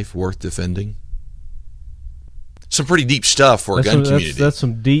a life worth defending? Some pretty deep stuff for a gun community. That's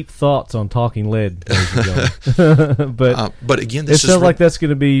some deep thoughts on Talking Lead. But again, it sounds like that's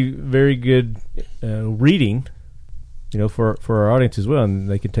going to be very good reading, for our audience as well, and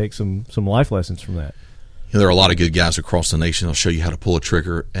they can take some life lessons from that. There are a lot of good guys across the nation. They'll show you how to pull a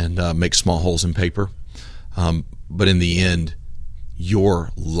trigger and make small holes in paper. But in the end,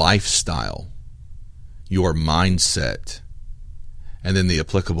 your lifestyle, your mindset, and then the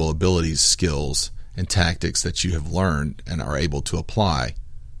applicable abilities, skills, and tactics that you have learned and are able to apply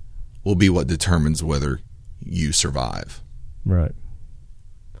will be what determines whether you survive. Right.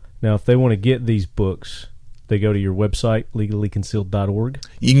 Now, if they want to get these books, they go to your website, legallyconcealed.org.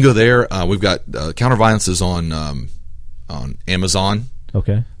 You can go there. We've got Counterviolence is on Amazon.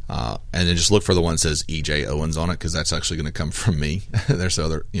 Okay. And then just look for the one that says E.J. Owens on it, because that's actually going to come from me. There's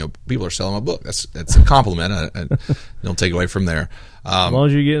other, people are selling my book. That's a compliment. I don't take away from there. As long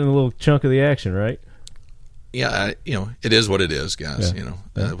as you're getting a little chunk of the action, right? Yeah, it is what it is, guys.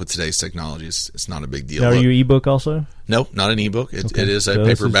 Yeah. With today's technology, it's not a big deal. Now, are you ebook also? No, not an ebook. It is a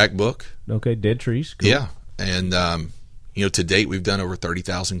paperback book. Okay, Dead Trees. Cool. Yeah, and to date we've done over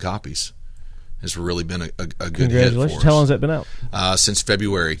 30,000 copies. It's really been a good hit for us. Congratulations. How long has that been out? Since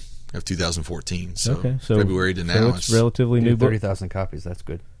February of 2014. So February to now. So it's relatively new book. 30,000 copies. That's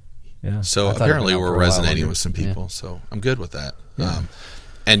good. Yeah. So apparently we're resonating with some people. Yeah. So I'm good with that. Yeah.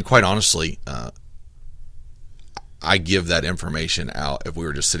 And quite honestly, I give that information out if we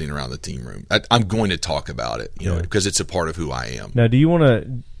were just sitting around the team room. I'm going to talk about it, because it's a part of who I am. Now, do you want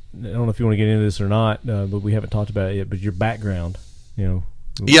to? I don't know if you want to get into this or not, but we haven't talked about it yet. But your background, where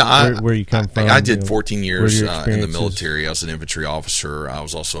you come from. I did 14 years in the military. I was an infantry officer. I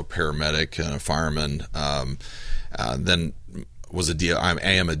was also a paramedic and a fireman. Then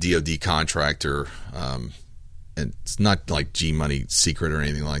I am a DoD contractor. And it's not like G-Money secret or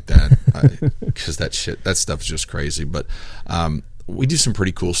anything like that, because that stuff is just crazy. But we do some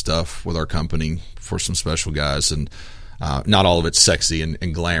pretty cool stuff with our company for some special guys, and not all of it's sexy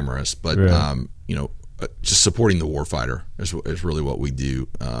and glamorous, but Right. just supporting the warfighter is really what we do.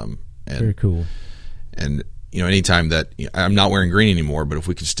 And Very cool. and anytime that I'm not wearing green anymore, but if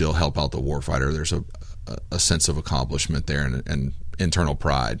we can still help out the warfighter, there's a sense of accomplishment there and internal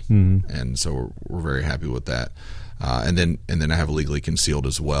pride, and so we're very happy with that. And then I have Legally Concealed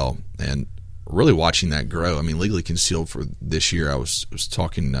as well, and really watching that grow. I mean, Legally Concealed for this year, I was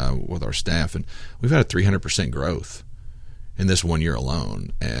talking with our staff, and we've had a 300% growth in this 1 year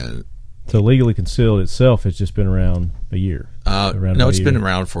alone. And So Legally Concealed itself has just been around a year. Around no, about it's a been year.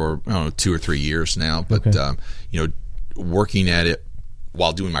 around for 2 or 3 years now. But Okay. working at it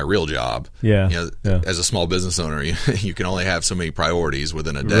while doing my real job. Yeah. As a small business owner, you can only have so many priorities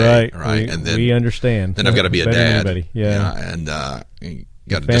within a day, right? We, And then we understand. Then I've got to be a Better than dad. anybody. Yeah. And you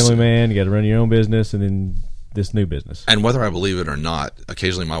got to Family man, you got to run your own business, and then this new business. And whether I believe it or not,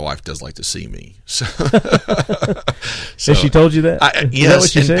 occasionally my wife does like to see me. So, Has she told you that? Is yes, that what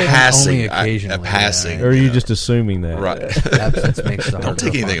she in said? passing. Only occasionally, At passing. yeah. Or are you just assuming that? Right. Absence makes the heart Don't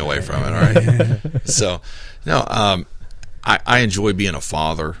take go anything fond. away from it, all right? So, no, I enjoy being a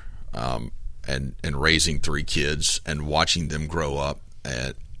father and raising 3 kids and watching them grow up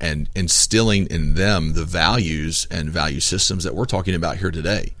and instilling in them the values and value systems that we're talking about here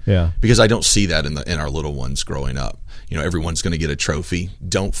today. Yeah. Because I don't see that in our little ones growing up. Everyone's going to get a trophy.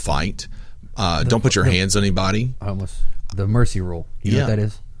 Don't fight. Don't put your hands on anybody. Almost the mercy rule. You know Yeah. what that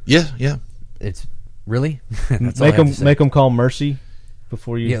is? Yeah. It's really That's all I Make have to say. them call mercy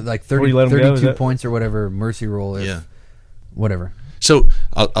before you. Yeah, like before 30, you let 'em go, is 32 that- points or whatever mercy rule. If, Yeah. whatever. So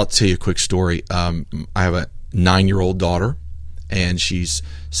I'll tell you a quick story. I have a 9-year-old daughter, and she's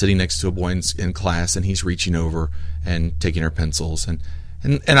sitting next to a boy in class, and he's reaching over and taking her pencils, and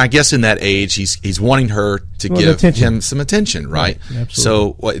I guess in that age he's wanting her to Well, give attention. him some attention, right? absolutely.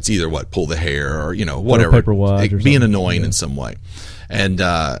 So it's either pull the hair or whatever, paper wad or being something. annoying Yeah. in some way. And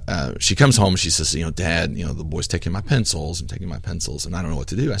she comes home, she says, Dad, the boy's taking my pencils and taking my pencils, and I don't know what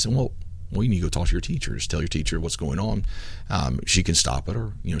to do. I said, well, you need to go talk to your teacher. Just tell your teacher what's going on. She can stop it,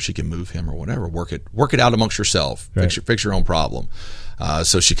 or she can move him, or whatever. Work it out amongst yourself. Right. Fix your own problem.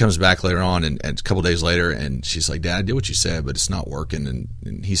 So she comes back later on, and a couple days later, and she's like, Dad, I did what you said, but it's not working,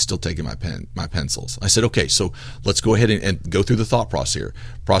 and he's still taking my pencils. I said, okay, so let's go ahead and go through the thought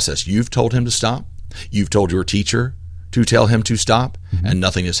process. You've told him to stop. You've told your teacher to tell him to stop, and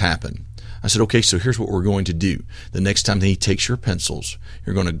nothing has happened. I said, okay, so here's what we're going to do. The next time that he takes your pencils,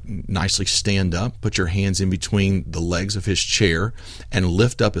 you're going to nicely stand up, put your hands in between the legs of his chair, and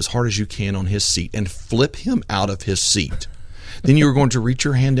lift up as hard as you can on his seat and flip him out of his seat. Then you're going to reach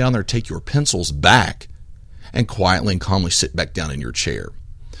your hand down there, take your pencils back, and quietly and calmly sit back down in your chair.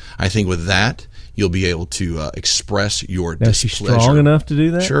 I think with that, you'll be able to express your Now, is she displeasure. strong enough to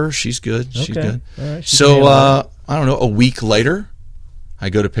do that? Sure, she's good. She's Okay. good. All right, she can So, handle that. I don't know, a week later, I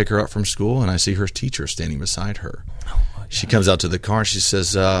go to pick her up from school, and I see her teacher standing beside her. She comes out to the car, and she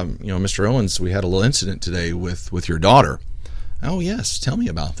says, Mr. Owens, we had a little incident today with your daughter. Oh, yes, tell me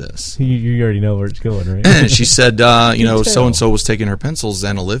about this. You already know where it's going, right? And she said, tell. so-and-so was taking her pencils,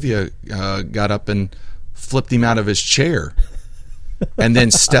 and Olivia got up and flipped him out of his chair and then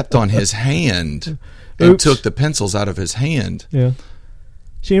stepped on his hand and Oops. took the pencils out of his hand. Yeah.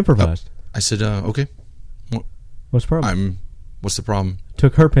 She improvised. I said, okay, What's the problem? what's the problem?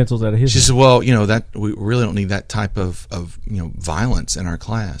 Took her pencils out of his. She hand. said, well, that we really don't need that type of violence in our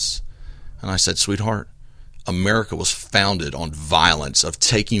class. And I said, sweetheart, America was founded on violence, of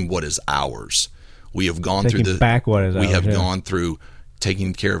taking what is ours. We have gone Taking through back what is we ours, have yeah. gone through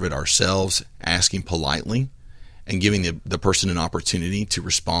taking care of it ourselves, asking politely, and giving the person an opportunity to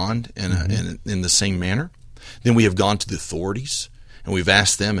respond in the same manner. Then we have gone to the authorities, and we've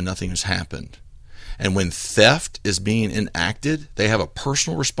asked them, and nothing has happened. And when theft is being enacted, they have a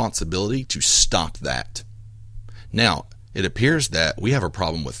personal responsibility to stop that. Now, it appears that we have a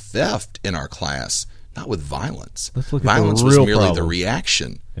problem with theft in our class, not with violence. Let's look at the Violence was real merely the problem.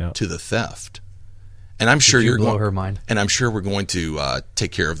 reaction Yeah. to the theft. And I'm sure you you're blow going, her mind? And I'm sure we're going to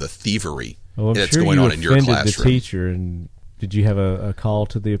take care of the thievery Well, I'm that's sure going you on in your offended classroom. the teacher, and did you have a call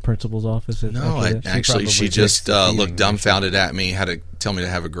to the principal's office? No, after that? actually, she probably just fixed the thieving looked dumbfounded at me, had to tell me to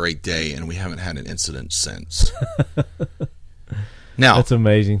have a great day, and we haven't had an incident since. Now, That's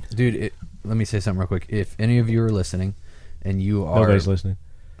amazing. Dude, let me say something real quick. If any of you are listening and you are Nobody's listening.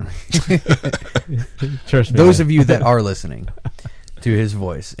 Trust me. those of you that are listening to his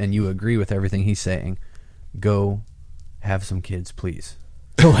voice and you agree with everything he's saying, go have some kids, please.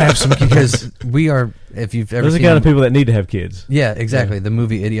 Go have some kids. Because we are, if you've ever Those are seen the kind of people that need to have kids. Yeah, exactly. The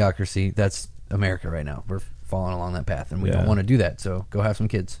movie Idiocracy, that's America right now. We're falling along that path, and we Yeah. don't want to do that. So go have some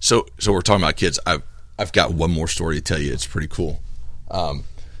kids. So we're talking about kids. I've got one more story to tell you. It's pretty cool.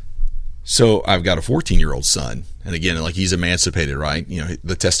 So I've got a 14-year-old son, and again, like, he's emancipated, right? You know,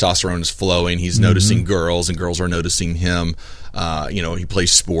 the testosterone is flowing. He's noticing girls, and girls are noticing him. You know, he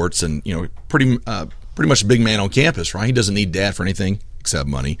plays sports, and, you know, pretty much a big man on campus, right? He doesn't need dad for anything except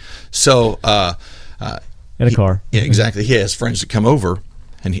money. So In a car. yeah, exactly. He has friends that come over,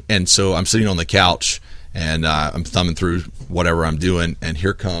 and so I'm sitting on the couch, and I'm thumbing through whatever I'm doing, and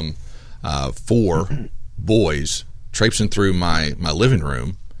here come 4 boys traipsing through my living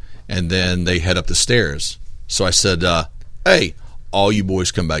room, and then they head up the stairs. So I said, hey, all you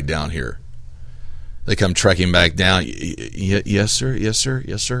boys come back down here. They come trekking back down. Yes, sir. Yes, sir.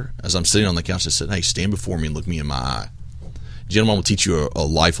 Yes, sir. As I'm sitting on the couch, I said, hey, stand before me and look me in my eye. Gentlemen, will teach you a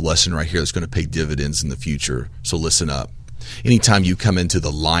life lesson right here that's going to pay dividends in the future. So listen up. Anytime you come into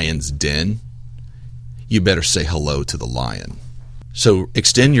the lion's den, you better say hello to the lion. So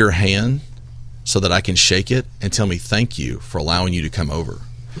extend your hand so that I can shake it and tell me thank you for allowing you to come over.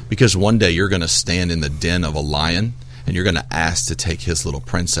 Because one day you're going to stand in the den of a lion, and you're going to ask to take his little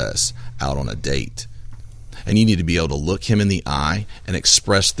princess out on a date. And you need to be able to look him in the eye and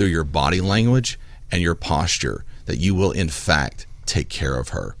express through your body language and your posture that you will in fact take care of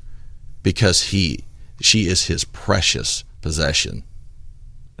her, because she is his precious possession.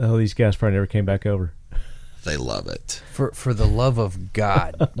 Oh, these guys probably never came back over. They love it. For the love of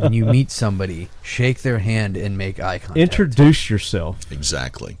God, when you meet somebody, shake their hand and make eye contact. Introduce yourself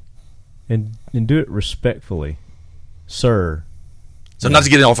Exactly. and do it respectfully, sir. So not to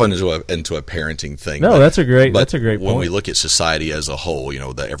get off into a parenting thing. No, that's a great When point. we look at society as a whole, you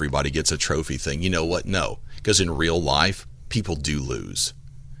know, that everybody gets a trophy thing. You know what? No, because in real life, people do lose.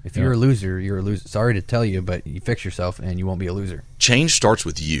 If you're a loser, you're a loser. Sorry to tell you, but you fix yourself and you won't be a loser. Change starts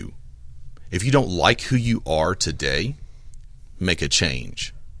with you. If you don't like who you are today, make a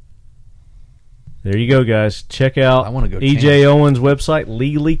change. There you go, guys. Check out I wanna go E.J. change. Owens' website,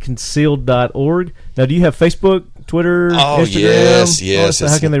 legallyconcealed.org. Now, do you have Facebook, Twitter, Instagram? Yes.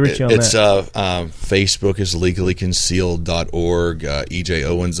 How can they reach you on it's, that? Facebook is legallyconcealed.org. EJ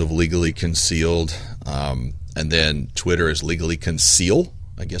Owens of Legally Concealed. And then Twitter is Legally Conceal,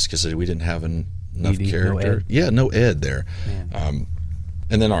 I guess, because we didn't have enough ED, character. no ed. Yeah, no ed there. And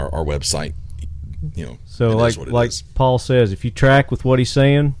then our website, you know. So, it is what it like is. Paul says, if you track with what he's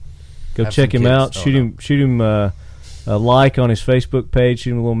saying, go Have check some him kids. out. Oh, Shoot him a like on his Facebook page.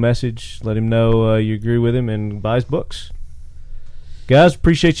 Shoot him a little message. Let him know you agree with him and buy his books. Guys,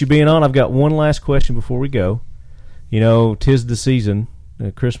 appreciate you being on. I've got one last question before we go. You know, 'tis the season.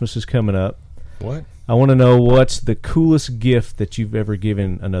 Christmas is coming up. What? I want to know what's the coolest gift that you've ever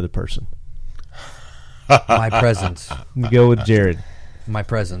given another person. My presence. Go with Jared. My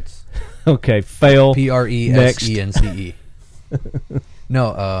presence. Okay, fail. PRESENCE.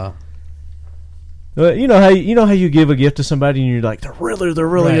 No, You know how you give a gift to somebody and you're like they're really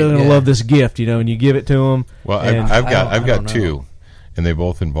Right, gonna yeah. love this gift, you know, and you give it to them. Well, and I've I got don't know. two, and they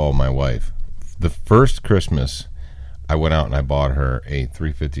both involve my wife. The first Christmas, I went out and I bought her a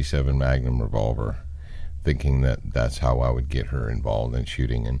 .357 Magnum revolver, thinking that that's how I would get her involved in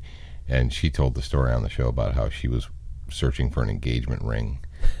shooting. And she told the story on the show about how she was searching for an engagement ring,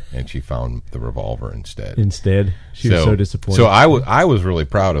 and she found the revolver instead. She was so disappointed. So I was really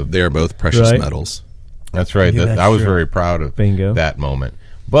proud of. They're both precious Right. metals. That's right. Yeah, that's I was true. very proud of Bingo. that moment.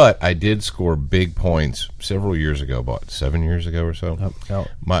 But I did score big points several years ago, about 7 years ago or so.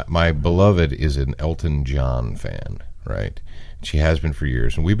 My beloved is an Elton John fan, right? She has been for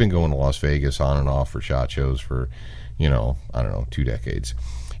years. And we've been going to Las Vegas on and off for SHOT shows for, 2 decades.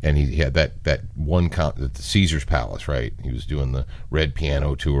 And he had that one at the Caesar's Palace, right? He was doing the Red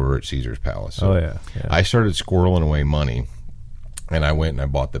Piano Tour at Caesar's Palace. So Oh, yeah. I started squirreling away money, and I went and I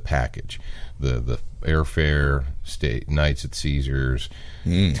bought the package, the airfare, nights at Caesars,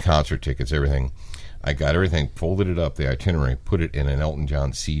 concert tickets, everything. I got everything, folded it up, the itinerary, put it in an Elton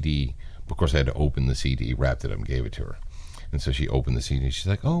John CD. Of course, I had to open the CD, wrapped it up, and gave it to her. And so she opened the CD. She's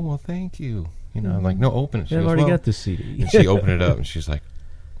like, "Oh, well, thank you." I'm like, "No, open it." She I've goes, already "Well," got this CD. and she opened it up, and she's like,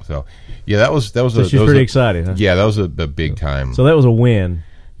 "So, yeah, that was So a, she's that was pretty a- excited, huh? Yeah, that was a big time. So that was a win.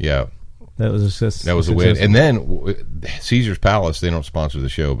 Yeah, That was a success. that was a win. And then Caesar's Palace, they don't sponsor the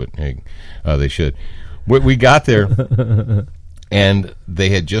show, but hey, they should. We got there, and they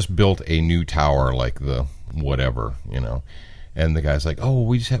had just built a new tower, like the whatever, And the guy's like, "Oh,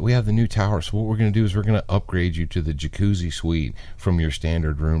 we have the new tower. So what we're going to do is we're going to upgrade you to the jacuzzi suite from your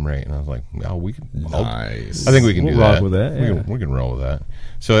standard room rate." And I was like, "No, we can." Nice. I think we can do We'll rock that. with that, yeah. We can roll with that.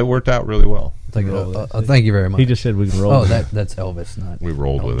 So it worked out really well. Thank you very much. He just said we can roll. Oh, with it. that's Elvis, not We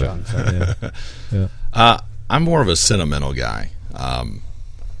rolled Elton with John, it. sorry. Yeah. I'm more of a sentimental guy.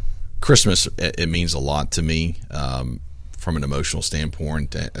 Christmas, it means a lot to me from an emotional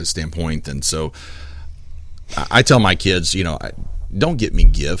standpoint, and so I tell my kids, don't get me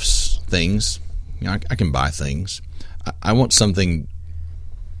gifts, things. I can buy things. I want something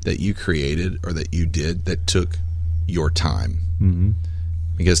that you created or that you did that took your time,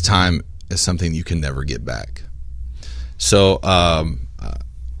 because time is something you can never get back. So,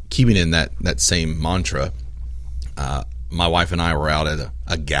 keeping in that same mantra. My wife and I were out at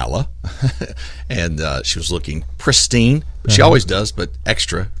a gala, and she was looking pristine. She always does, but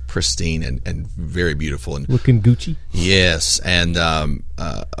extra pristine and very beautiful. And Looking Gucci. yes, and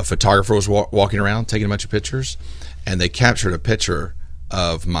a photographer was walking around taking a bunch of pictures, and they captured a picture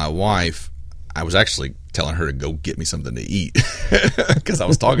of my wife. I was actually telling her to go get me something to eat because I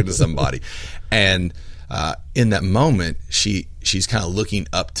was talking to somebody, and in that moment, she's kind of looking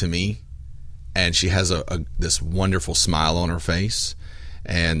up to me. And she has this wonderful smile on her face,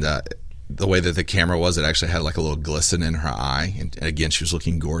 and the way that the camera was, it actually had like a little glisten in her eye. And again, she was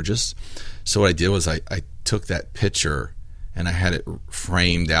looking gorgeous. So what I did was I took that picture and I had it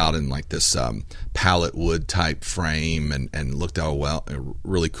framed out in like this palette wood type frame, and looked out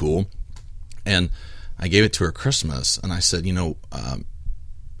really cool. And I gave it to her Christmas, and I said, no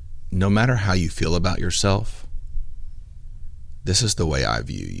matter how you feel about yourself, this is the way I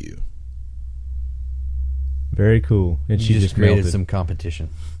view you. Very cool. And she You just created melted. some competition.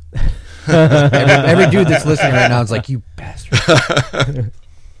 every dude that's listening right now is like, you bastard.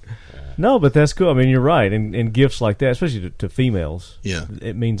 No, but that's cool. I mean, you're right. And gifts like that, especially to females, Yeah.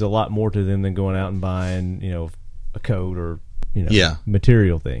 it means a lot more to them than going out and buying, a coat or, Yeah.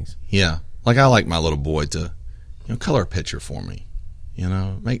 material things. Yeah, like I like my little boy to, color a picture for me.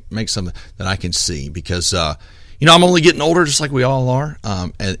 Make something that I can see, because I'm only getting older, just like we all are,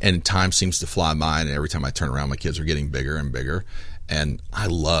 and time seems to fly by. And every time I turn around, my kids are getting bigger and bigger, and I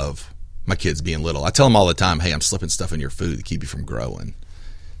love my kids being little. I tell them all the time, "Hey, I'm slipping stuff in your food to keep you from growing."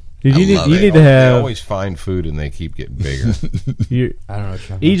 Dude, you love need it. to They have. always find food and they keep getting bigger. I don't know what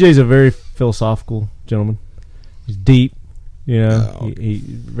you're EJ's a very philosophical gentleman. He's deep, he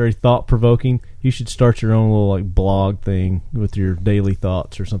very thought provoking. You should start your own little blog thing with your daily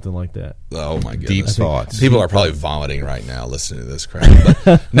thoughts or something like that. Oh my goodness! Deep thoughts. People are probably vomiting right now listening to this crap.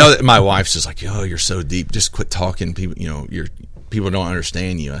 But no, my wife's just like, "Oh, you're so deep. Just quit talking. People, people don't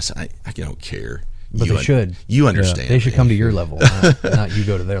understand you." I said, "I don't care." But they should. You understand. They should me. come to your level, not you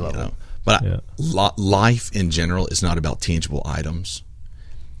go to their level. But Yeah. life in general is not about tangible items.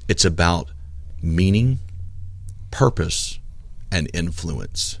 It's about meaning, purpose, and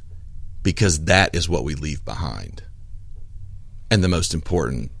influence, because that is what we leave behind. And the most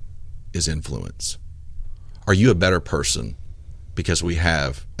important is influence. Are you a better person because we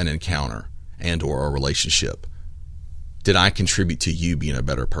have an encounter and or a relationship? Did I contribute to you being a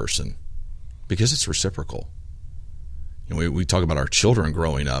better person? Because it's reciprocal. We talk about our children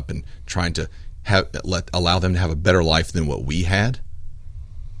growing up and trying to allow them to have a better life than what we had.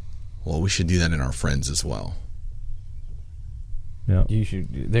 Well, we should do that in our friends as well. Yeah. You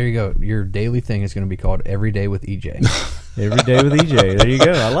should. There you go. Your daily thing is going to be called Every Day with EJ. Every day with EJ. There you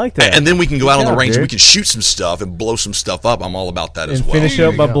go. I like that. And then we can go out on the job, range and we Jared. can shoot some stuff and blow some stuff up. I'm all about that as And well. finish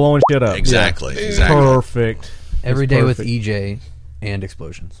up by blowing shit up. Exactly. Yeah. Exactly. Perfect. Every That's Day with perfect. EJ and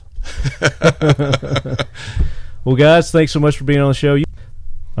explosions. Well, guys, thanks so much for being on the show.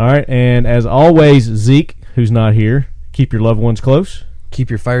 All right, and as always, Zeke, who's not here, keep your loved ones close.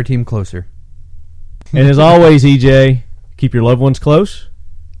 Keep your fire team closer. And as always, EJ, keep your loved ones close.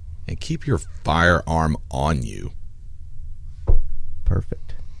 And keep your firearm on you.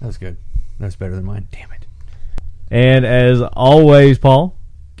 Perfect. That was good. That was better than mine. Damn it. And as always, Paul,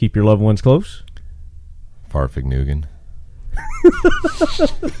 keep your loved ones close. Parfait Nugan.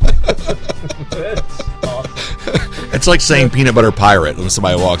 It's like saying peanut butter pirate when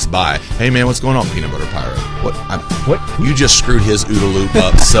somebody walks by. Hey man, what's going on, peanut butter pirate? What? You just screwed his OODA loop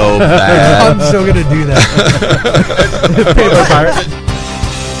up so bad. I'm so going to do that. Peanut butter pirate.